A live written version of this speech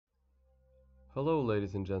Hello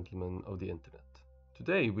ladies and gentlemen of the internet.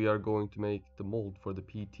 Today we are going to make the mold for the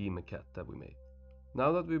PT maquette that we made.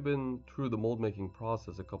 Now that we've been through the mold making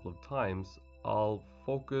process a couple of times, I'll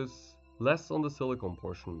focus less on the silicone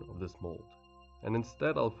portion of this mold. And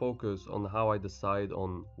instead I'll focus on how I decide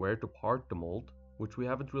on where to part the mold, which we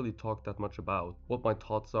haven't really talked that much about, what my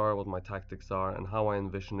thoughts are, what my tactics are, and how I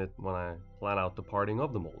envision it when I plan out the parting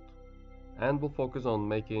of the mold. And we'll focus on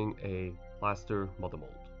making a plaster mother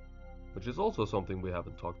mold, which is also something we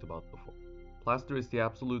haven't talked about before. Plaster is the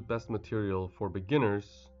absolute best material for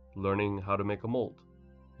beginners learning how to make a mold.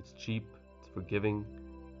 It's cheap, it's forgiving,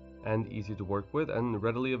 and easy to work with and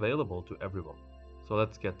readily available to everyone. So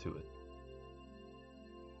let's get to it.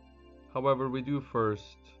 However, we do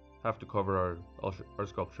first have to cover our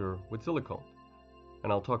sculpture with silicone.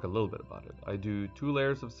 And I'll talk a little bit about it. I do 2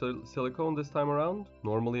 layers of silicone this time around.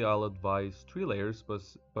 Normally I'll advise 3 layers,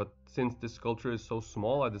 but since this sculpture is so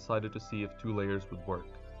small, I decided to see if 2 layers would work.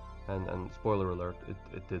 And spoiler alert,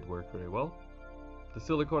 it did work very well. The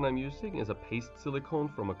silicone I'm using is a paste silicone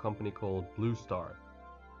from a company called Blue Star.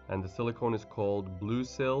 And the silicone is called Blue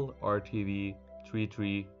Sil RTV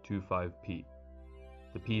 3325P.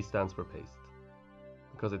 The P stands for paste.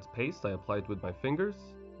 Because it's paste, I apply it with my fingers,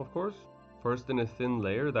 of course. First in a thin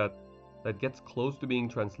layer that gets close to being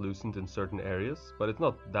translucent in certain areas, but it's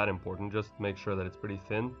not that important, just make sure that it's pretty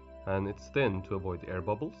thin, and it's thin to avoid air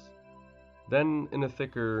bubbles. Then in a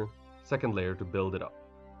thicker second layer to build it up.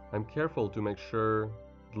 I'm careful to make sure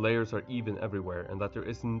the layers are even everywhere and that there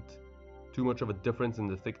isn't too much of a difference in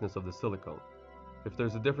the thickness of the silicone. If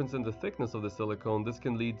there's a difference in the thickness of the silicone, this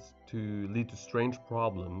can lead to strange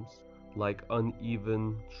problems like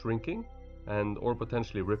uneven shrinking, and or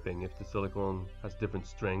potentially ripping if the silicone has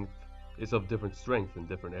is of different strength in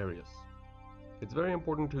different areas. It's very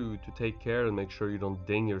important to take care and make sure you don't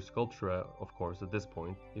ding your sculpture, of course, at this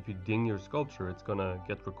point. If you ding your sculpture, it's gonna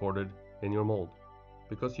get recorded in your mold.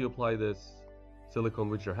 Because you apply this silicone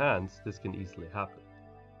with your hands, this can easily happen.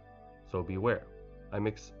 So beware. I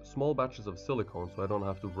mix small batches of silicone so I don't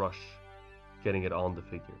have to rush getting it on the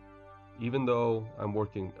figure. Even though I'm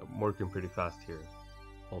working pretty fast here,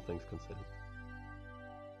 all things considered.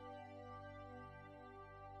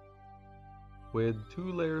 With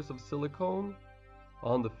 2 layers of silicone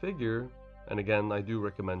on the figure, and again I do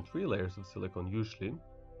recommend 3 layers of silicone usually,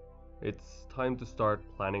 it's time to start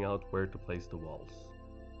planning out where to place the walls.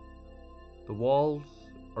 The walls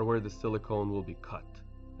are where the silicone will be cut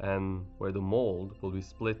and where the mold will be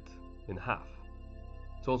split in half.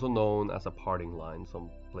 It's also known as a parting line, some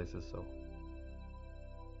places so.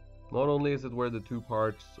 Not only is it where the 2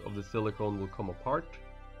 parts of the silicone will come apart,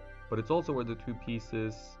 but it's also where the 2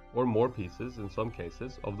 pieces, or more pieces in some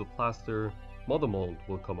cases, of the plaster mother mold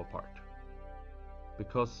will come apart.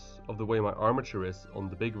 Because of the way my armature is on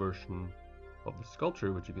the big version of the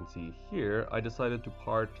sculpture, which you can see here, I decided to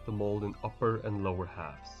part the mold in upper and lower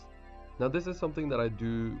halves. Now this is something that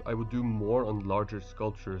I would do more on larger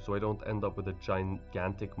sculptures so I don't end up with a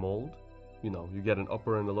gigantic mold. You know, you get an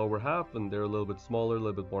upper and a lower half and they're a little bit smaller, a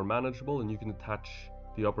little bit more manageable, and you can attach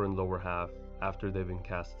the upper and lower half after they've been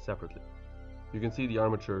cast separately. You can see the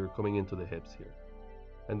armature coming into the hips here.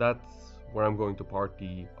 And that's where I'm going to part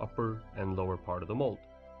the upper and lower part of the mold.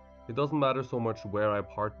 It doesn't matter so much where I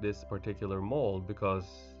part this particular mold because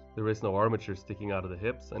there is no armature sticking out of the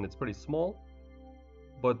hips and it's pretty small.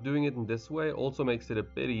 But doing it in this way also makes it a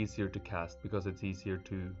bit easier to cast because it's easier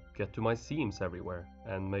to get to my seams everywhere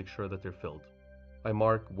and make sure that they're filled. I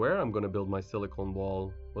mark where I'm going to build my silicone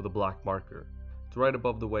wall with a black marker. It's right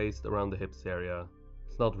above the waist, around the hips area.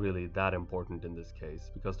 It's not really that important in this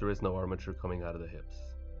case because there is no armature coming out of the hips.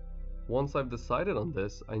 Once I've decided on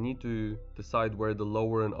this, I need to decide where the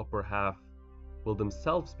lower and upper half will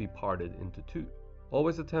themselves be parted into 2.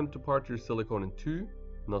 Always attempt to part your silicone in 2,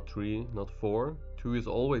 not 3, not 4. 2 is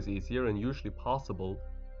always easier and usually possible.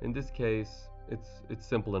 In this case, it's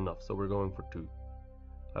simple enough, so we're going for 2.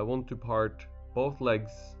 I want to part both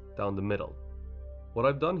legs down the middle. What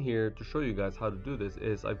I've done here to show you guys how to do this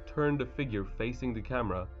is I've turned the figure facing the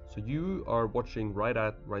camera, so you are watching right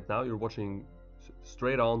now, you're watching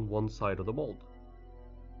straight on one side of the mold.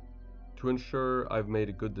 To ensure I've made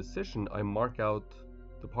a good decision, I mark out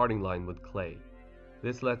the parting line with clay.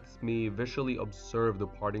 This lets me visually observe the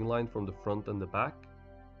parting line from the front and the back.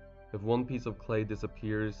 If one piece of clay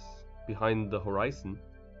disappears behind the horizon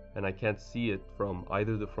and I can't see it from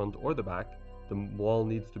either the front or the back, the wall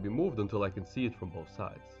needs to be moved until I can see it from both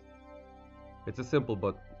sides. It's a simple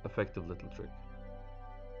but effective little trick.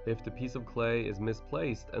 If the piece of clay is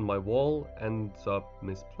misplaced and my wall ends up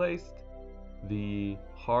misplaced, the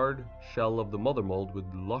hard shell of the mother mold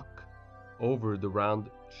would lock over the round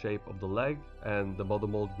shape of the leg and the mother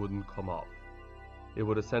mold wouldn't come off. It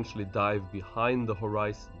would essentially dive behind the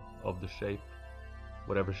horizon of the shape,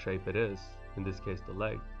 whatever shape it is, in this case the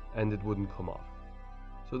leg, and it wouldn't come off.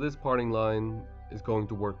 So this parting line is going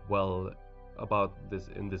to work well about this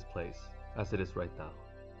in this place, as it is right now.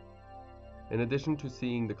 In addition to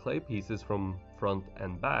seeing the clay pieces from front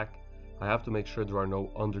and back, I have to make sure there are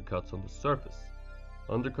no undercuts on the surface.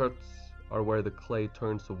 Undercuts are where the clay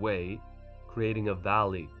turns away, creating a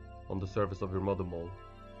valley on the surface of your mother mold.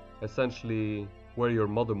 Essentially, where your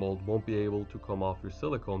mother mold won't be able to come off your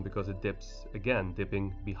silicone because it dips, again,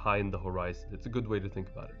 dipping behind the horizon. It's a good way to think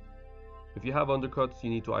about it. If you have undercuts, you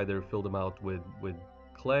need to either fill them out with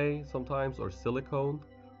clay sometimes or silicone,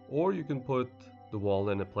 or you can put the wall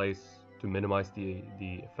in a place to minimize the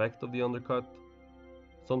effect of the undercut.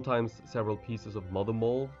 Sometimes several pieces of mother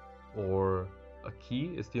mold or a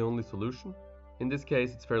key is the only solution. In this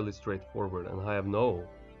case, it's fairly straightforward and I have no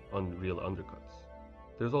real undercuts.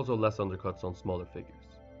 There's also less undercuts on smaller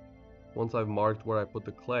figures. Once I've marked where I put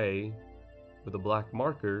the clay with a black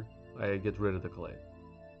marker, I get rid of the clay.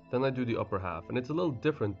 Then I do the upper half, and it's a little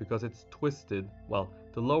different because it's twisted. Well,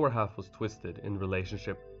 the lower half was twisted in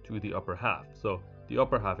relationship to the upper half, so the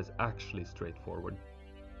upper half is actually straightforward,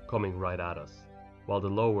 coming right at us, while the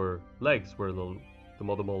lower legs, where the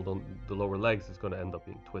mother mold on the lower legs is going to end up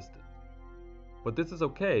being twisted. But this is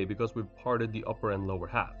okay because we've parted the upper and lower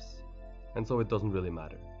halves, and so it doesn't really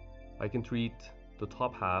matter. I can treat the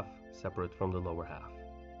top half separate from the lower half.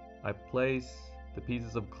 I place the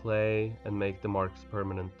pieces of clay and make the marks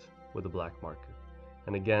permanent with a black marker.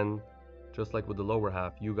 And again, just like with the lower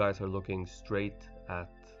half, you guys are looking straight at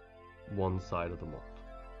one side of the mold.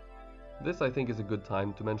 This, I think, is a good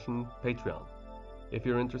time to mention Patreon. If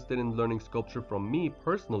you're interested in learning sculpture from me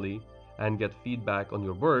personally and get feedback on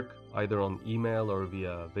your work, either on email or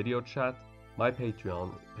via video chat, my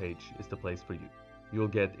Patreon page is the place for you. You'll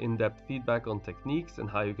get in-depth feedback on techniques and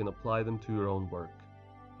how you can apply them to your own work.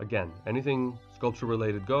 Again, anything sculpture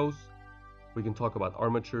related goes. We can talk about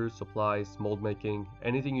armatures, supplies, mold making,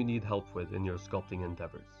 anything you need help with in your sculpting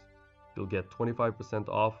endeavors. You'll get 25%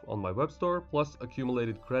 off on my web store, plus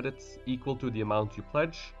accumulated credits equal to the amount you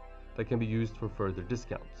pledge that can be used for further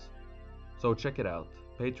discounts. So check it out,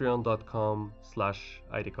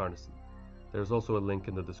 patreon.com/Eirik Arnesen. There's also a link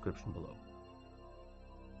in the description below.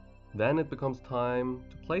 Then it becomes time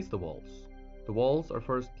to place the walls. The walls are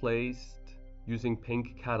first placed using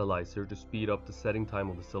pink catalyzer to speed up the setting time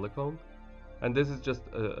of the silicone. And this is just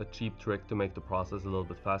a cheap trick to make the process a little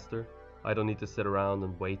bit faster. I don't need to sit around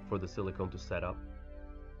and wait for the silicone to set up.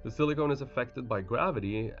 The silicone is affected by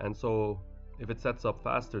gravity, and so if it sets up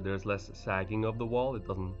faster, there's less sagging of the wall. It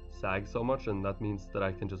doesn't sag so much, and that means that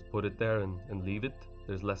I can just put it there and leave it.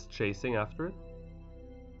 There's less chasing after it.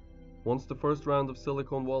 Once the first round of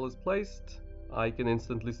silicone wall is placed, I can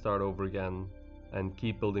instantly start over again and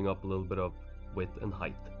keep building up a little bit of width and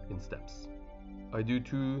height in steps. I do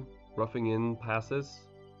 2 roughing in passes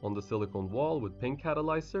on the silicone wall with pink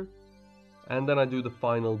catalyzer, and then I do the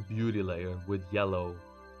final beauty layer with yellow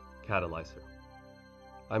catalyzer.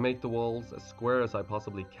 I make the walls as square as I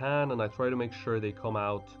possibly can, and I try to make sure they come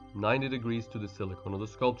out 90 degrees to the silicone of the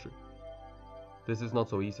sculpture. This is not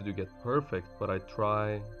so easy to get perfect, but I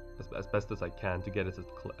try as best as I can to get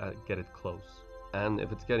it close. And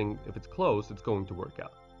if it's close, it's going to work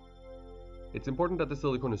out. It's important that the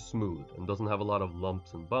silicone is smooth and doesn't have a lot of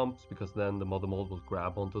lumps and bumps, because then the mother mold will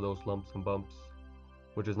grab onto those lumps and bumps,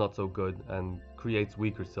 which is not so good and creates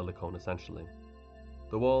weaker silicone essentially.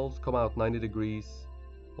 The walls come out 90 degrees,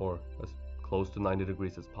 or as close to 90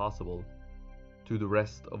 degrees as possible, to the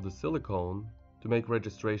rest of the silicone to make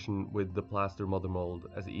registration with the plaster mother mold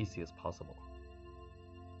as easy as possible.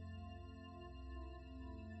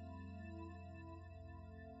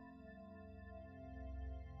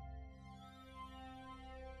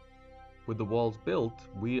 With the walls built,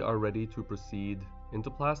 we are ready to proceed into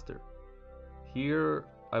plaster. Here,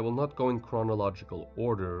 I will not go in chronological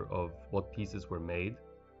order of what pieces were made,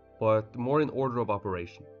 but more in order of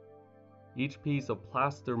operation. Each piece of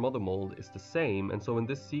plaster mother mold is the same, and so in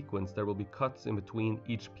this sequence there will be cuts in between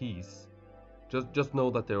each piece. Just know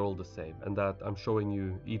that they're all the same, and that I'm showing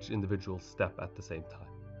you each individual step at the same time.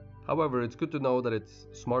 However, it's good to know that it's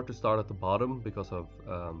smart to start at the bottom because of,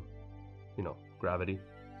 gravity.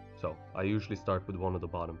 So I usually start with one of the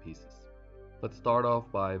bottom pieces. Let's start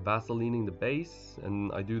off by vaselining the base,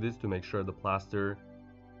 and I do this to make sure the plaster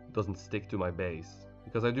doesn't stick to my base,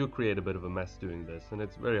 because I do create a bit of a mess doing this, and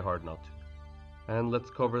it's very hard not to. And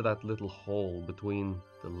let's cover that little hole between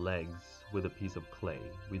the legs with a piece of clay.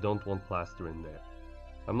 We don't want plaster in there.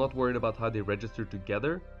 I'm not worried about how they register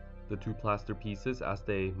together. the two plaster pieces as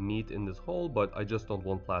they meet in this hole, but I just don't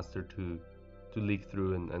want plaster to leak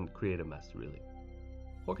through and create a mess really.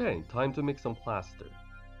 Okay, time to mix some plaster.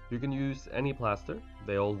 You can use any plaster,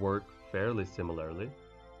 they all work fairly similarly.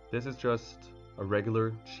 This is just a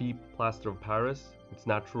regular cheap plaster of Paris. It's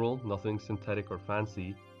natural, nothing synthetic or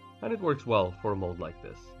fancy, and it works well for a mold like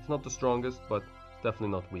this. It's not the strongest, but definitely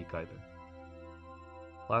not weak either.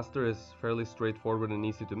 Plaster is fairly straightforward and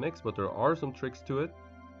easy to mix, but there are some tricks to it.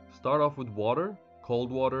 Start off with water.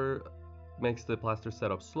 Cold water makes the plaster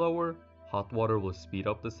set up slower. Hot water will speed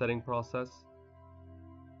up the setting process.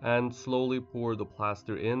 And slowly pour the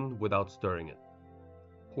plaster in without stirring it.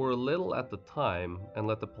 Pour a little at the time and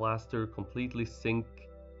let the plaster completely sink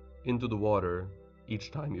into the water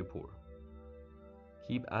each time you pour.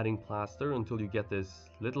 Keep adding plaster until you get this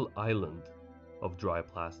little island of dry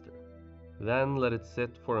plaster. Then let it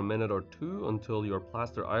sit for a minute or two until your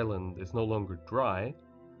plaster island is no longer dry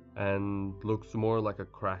and looks more like a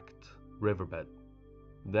cracked riverbed.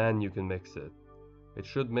 Then you can mix it. It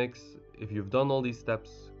should mix, if you've done all these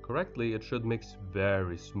steps correctly, it should mix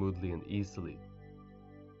very smoothly and easily.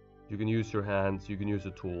 You can use your hands, you can use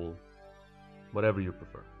a tool, whatever you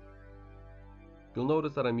prefer. You'll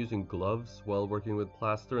notice that I'm using gloves while working with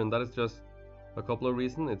plaster, and that is just a couple of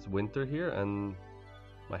reasons. It's winter here and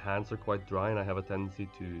my hands are quite dry and I have a tendency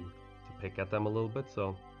to pick at them a little bit,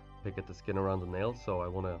 so pick at the skin around the nails, so I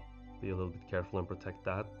want to be a little bit careful and protect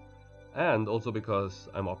that. And also because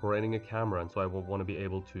I'm operating a camera, and so I will want to be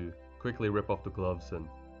able to quickly rip off the gloves and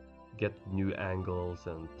get new angles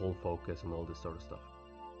and pull focus and all this sort of stuff.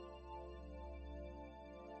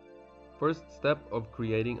 First step of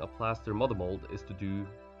creating a plaster mother mold is to do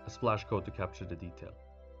a splash coat to capture the detail.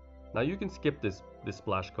 Now you can skip this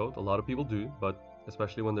splash coat, a lot of people do, but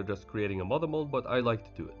especially when they're just creating a mother mold, but I like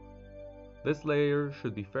to do it. This layer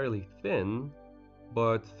should be fairly thin,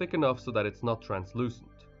 but thick enough so that it's not translucent,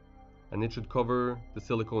 and it should cover the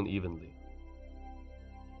silicone evenly.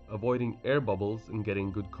 Avoiding air bubbles and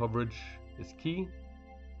getting good coverage is key,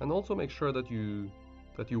 and also make sure that you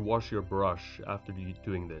wash your brush after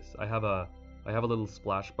doing this. I have a little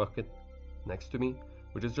splash bucket next to me,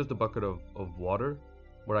 which is just a bucket of water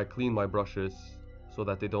where I clean my brushes so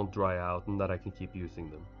that they don't dry out and that I can keep using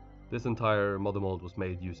them. This entire mother mold was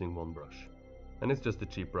made using one brush, and it's just a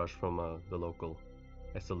cheap brush from the local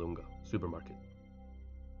Esselunga supermarket.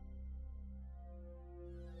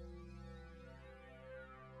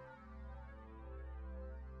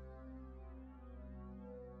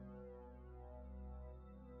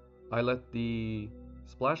 I let the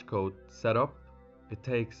splash coat set up. It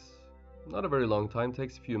takes not a very long time,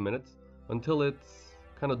 takes a few minutes until it's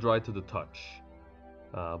kind of dry to the touch,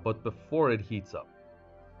 but before it heats up.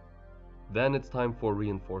 Then it's time for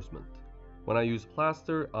reinforcement. When I use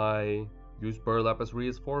plaster, I use burlap as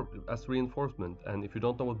reinforcement, and if you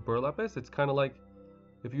don't know what burlap is, it's kind of like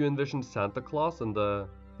if you envision Santa Claus and the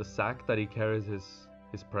sack that he carries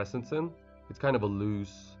his presents in. It's kind of a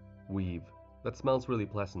loose weave that smells really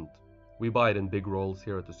pleasant. We buy it in big rolls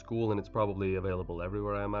here at the school, and it's probably available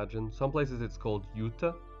everywhere, I imagine. Some places it's called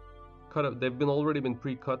jute. They've already been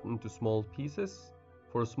pre-cut into small pieces.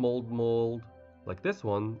 For a small mold like this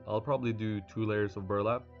one, I'll probably do 2 layers of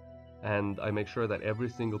burlap, and I make sure that every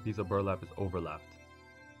single piece of burlap is overlapped.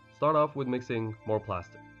 Start off with mixing more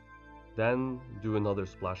plaster. Then do another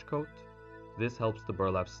splash coat. This helps the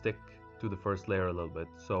burlap stick to the first layer a little bit,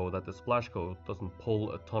 so that the splash coat doesn't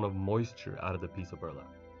pull a ton of moisture out of the piece of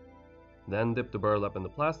burlap. Then dip the burlap in the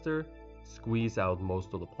plaster, squeeze out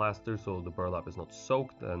most of the plaster so the burlap is not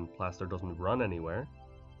soaked and plaster doesn't run anywhere.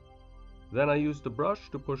 Then I use the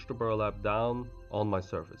brush to push the burlap down on my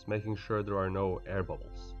surface, making sure there are no air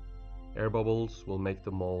bubbles. Air bubbles will make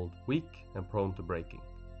the mold weak and prone to breaking.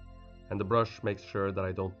 And the brush makes sure that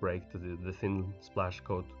I don't break the thin splash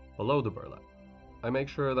coat below the burlap. I make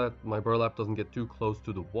sure that my burlap doesn't get too close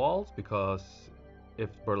to the walls, because if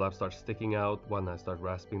burlap starts sticking out when I start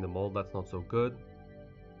rasping the mold, that's not so good.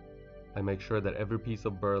 I make sure that every piece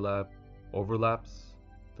of burlap overlaps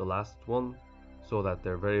the last one so that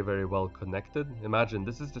they're very, very well connected. Imagine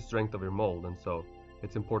this is the strength of your mold, and so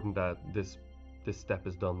it's important that this step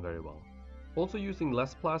is done very well. Also, using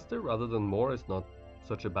less plaster rather than more is not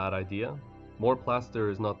such a bad idea. More plaster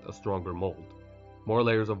is not a stronger mold. More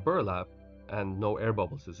layers of burlap and no air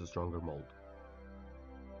bubbles is a stronger mold.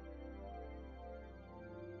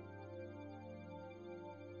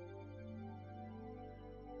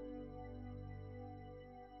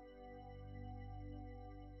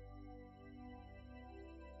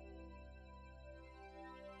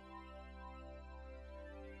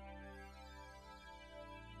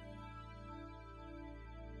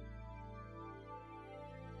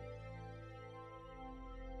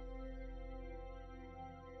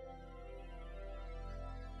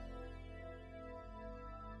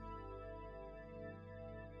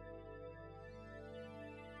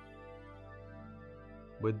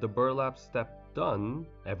 with the burlap step done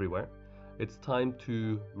everywhere, it's time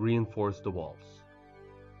to reinforce the walls.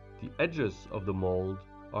 The edges of the mold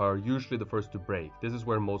are usually the first to break. This is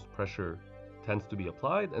where most pressure tends to be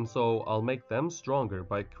applied, and so I'll make them stronger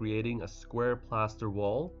by creating a square plaster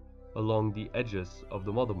wall along the edges of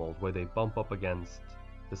the mother mold where they bump up against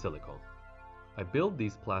the silicone. I build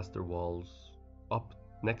these plaster walls up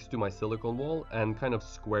next to my silicone wall and kind of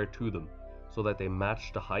square to them so that they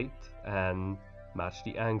match the height and match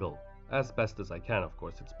the angle as best as I can. Of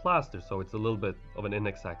course, it's plaster, so it's a little bit of an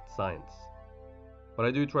inexact science. But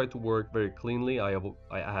I do try to work very cleanly. I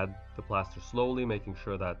add the plaster slowly, making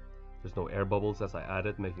sure that there's no air bubbles as I add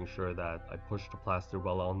it, making sure that I push the plaster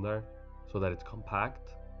well on there so that it's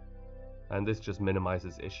compact. And this just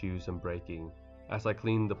minimizes issues and breaking. As I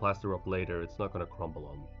clean the plaster up later, it's not going to crumble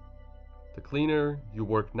on me. The cleaner you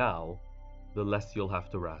work now, the less you'll have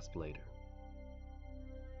to rasp later.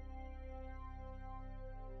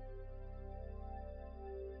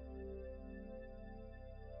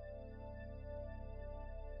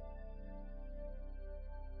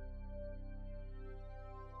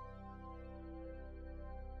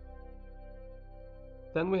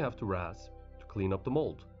 Then we have to rasp to clean up the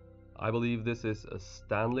mold. I believe this is a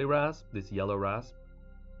Stanley rasp, this yellow rasp,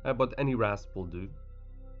 but any rasp will do.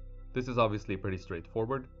 This is obviously pretty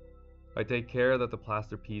straightforward. I take care that the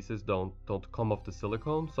plaster pieces don't come off the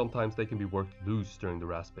silicone. Sometimes they can be worked loose during the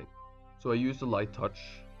rasping. So I use a light touch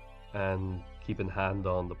and keep in hand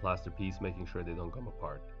on the plaster piece, making sure they don't come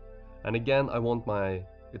apart. And again,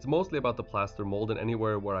 it's mostly about the plaster mold and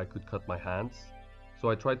anywhere where I could cut my hands. So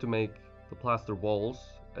I try to make the plaster walls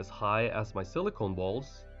as high as my silicone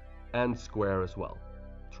walls and square as well.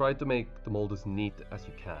 Try to make the mold as neat as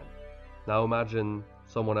you can. Now imagine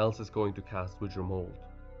someone else is going to cast with your mold,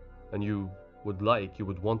 and you would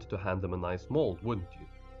want to hand them a nice mold, wouldn't you?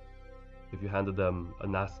 If you handed them a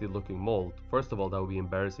nasty looking mold, first of all, that would be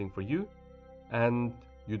embarrassing for you, and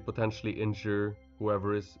you'd potentially injure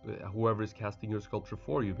whoever is casting your sculpture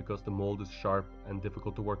for you, because the mold is sharp and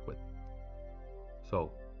difficult to work with.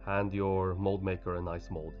 So hand your mold maker a nice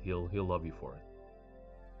mold. He'll love you for it.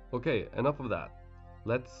 Okay, enough of that.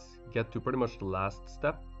 Let's get to pretty much the last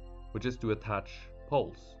step, which is to attach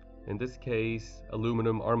poles. In this case,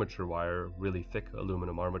 aluminum armature wire, really thick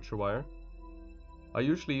aluminum armature wire. I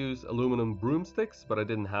usually use aluminum broomsticks, but I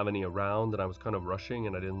didn't have any around and I was kind of rushing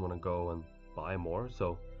and I didn't want to go and buy more,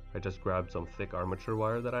 so I just grabbed some thick armature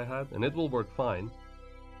wire that I had, and it will work fine.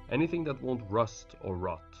 Anything that won't rust or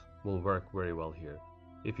rot will work very well here.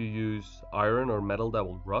 If you use iron or metal that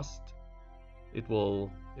will rust, it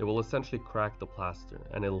will essentially crack the plaster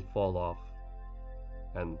and it'll fall off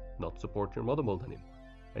and not support your mother mold anymore.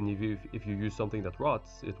 And if you use something that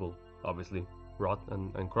rots, it will obviously rot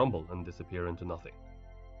and crumble and disappear into nothing.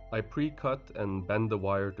 I pre-cut and bend the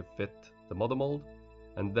wire to fit the mother mold,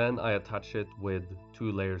 and then I attach it with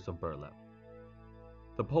 2 layers of burlap.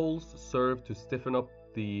 The poles serve to stiffen up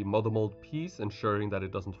the mother mold piece, ensuring that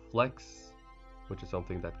it doesn't flex, which is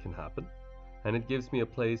something that can happen, and it gives me a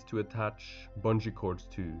place to attach bungee cords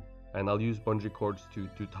to, and I'll use bungee cords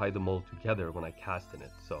to tie the mold together when I cast in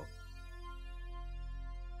it. So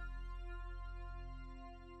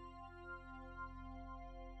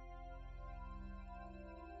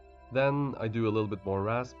then I do a little bit more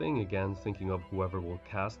rasping, again thinking of whoever will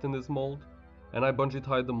cast in this mold, and I bungee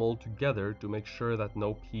tie the mold together to make sure that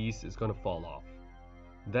no piece is going to fall off.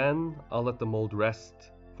 Then I'll let the mold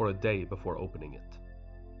rest for a day before opening it.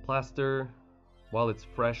 Plaster, while it's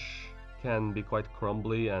fresh, can be quite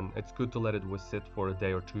crumbly, and it's good to let it sit for a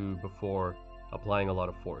day or 2 before applying a lot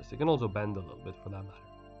of force. It can also bend a little bit for that matter.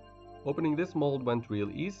 Opening this mold went real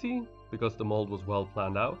easy because the mold was well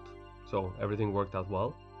planned out, so everything worked out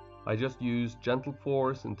well. I just use gentle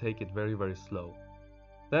force and take it very, very slow.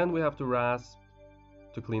 Then we have to rasp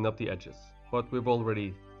to clean up the edges, but we've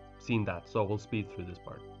already seen that, so we'll speed through this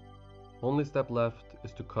part. Only step left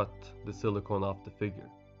is to cut the silicone off the figure.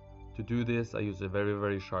 To do this, I use a very,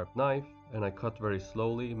 very sharp knife, and I cut very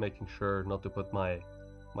slowly, making sure not to put my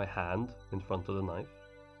hand in front of the knife,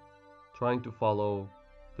 trying to follow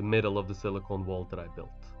the middle of the silicone wall that I built.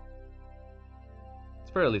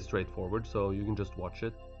 It's fairly straightforward, so you can just watch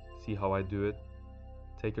it, see how I do it,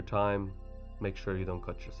 take your time, make sure you don't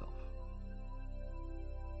cut yourself.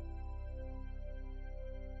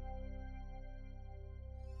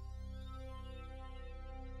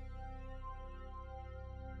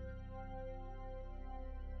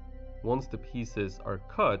 Once the pieces are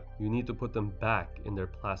cut, you need to put them back in their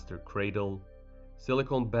plaster cradle.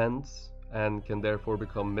 Silicone bends and can therefore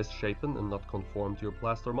become misshapen and not conform to your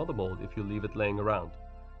plaster mother mold if you leave it laying around.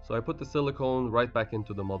 So I put the silicone right back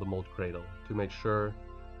into the mother mold cradle to make sure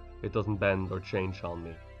it doesn't bend or change on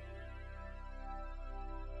me.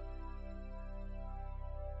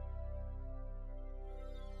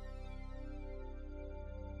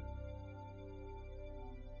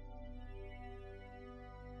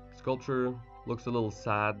 Sculpture looks a little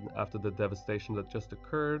sad after the devastation that just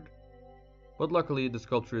occurred, but luckily the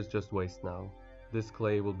sculpture is just waste now. This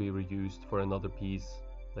clay will be reused for another piece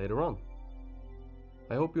later on.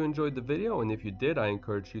 I hope you enjoyed the video, and if you did, I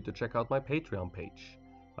encourage you to check out my Patreon page.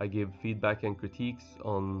 I give feedback and critiques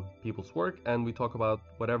on people's work, and we talk about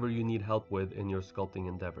whatever you need help with in your sculpting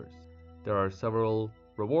endeavors. There are several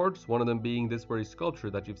rewards, one of them being this very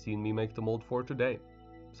sculpture that you've seen me make the mold for today.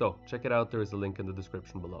 So check it out, there is a link in the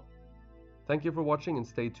description below. Thank you for watching, and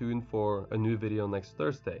stay tuned for a new video next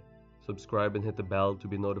Thursday. Subscribe and hit the bell to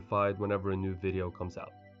be notified whenever a new video comes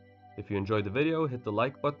out. If you enjoyed the video, hit the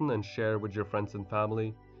like button and share with your friends and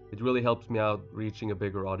family. It really helps me out reaching a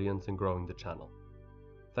bigger audience and growing the channel.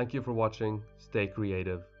 Thank you for watching, stay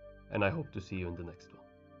creative, and I hope to see you in the next one.